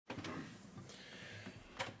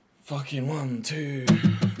Fucking 1, 2.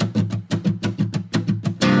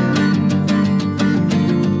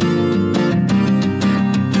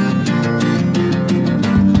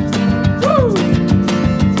 Woo!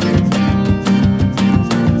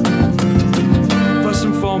 First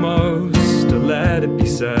and foremost, to let it be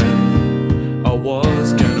said, I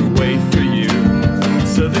was gonna wait for you.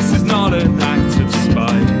 So this is not an act of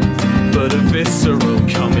spite, but a visceral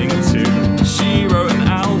coming to. She wrote an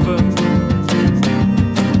album,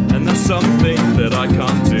 and that's something that I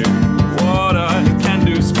can't do. What I can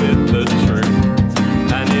do is spit the truth,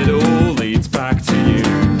 and it all leads back to you.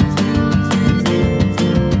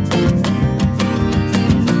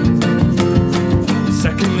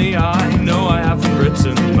 Secondly, I know I haven't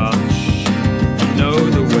written much, I know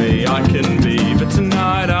the way I can be, but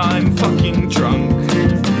tonight I'm fucking drunk,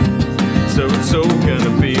 so it's all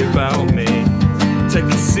gonna be about me. Take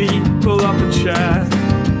a seat, pull up a chair,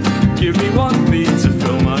 give me one beat to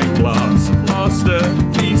fill my glass. I've lost a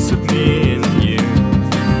piece of me in you,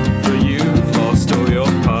 but you've lost all your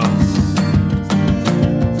past.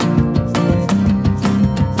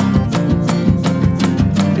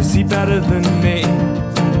 Is he better than me?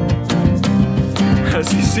 Has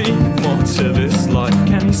he seen more to this life?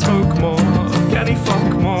 Can he smoke more? Can he fuck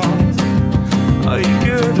more? Are you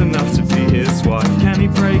good enough to be his wife? Can he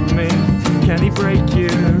break me? Can he break you?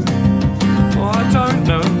 Oh, I don't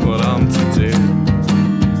know what I'm to do.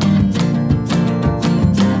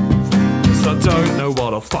 'Cause I don't know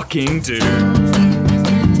what I'll fucking do.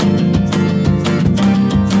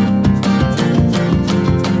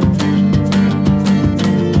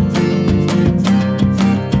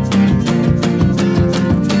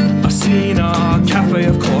 I've seen our cafe,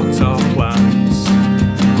 I've clocked our plans.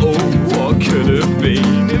 Oh, what could have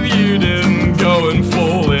been if you didn't go and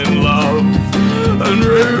fall in love and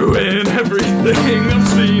ruin everything. I've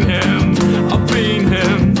seen him, I've been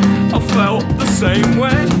him, I've felt the same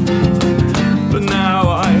way, but now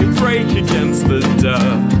I break against the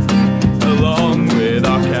dirt along with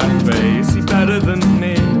our cafe. Is he better than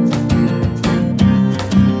me?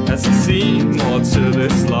 Has he seen more to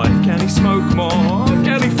this life? Can he smoke more?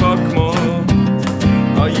 Can he fuck more?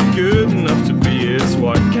 Are you good enough to be his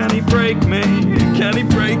wife? Can he break me? Can he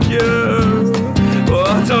break you? Well,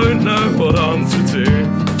 I don't know what I'm to do.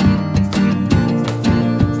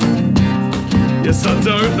 Yes, I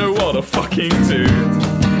don't know what I fucking do.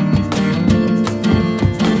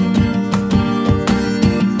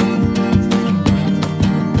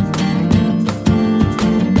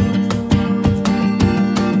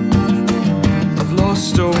 I've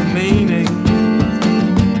lost all meaning,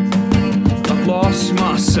 I've lost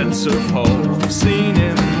my sense of whole. I've seen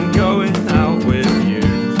him going out with you,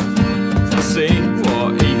 I've seen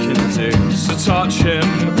what he can do. So touch him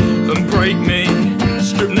and break me,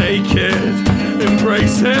 strip naked,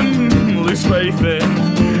 embrace him, lose faith in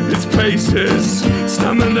his paces,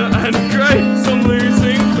 stamina and grace. I'm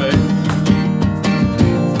losing faith,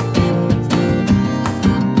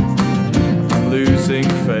 I'm losing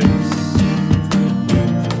faith,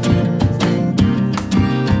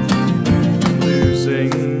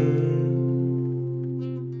 losing.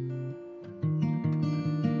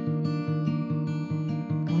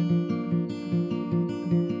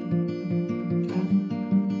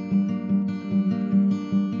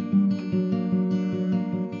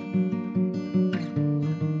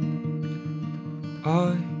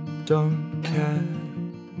 I don't care,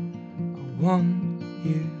 I want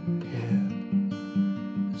you here,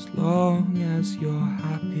 as long as you're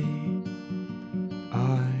happy.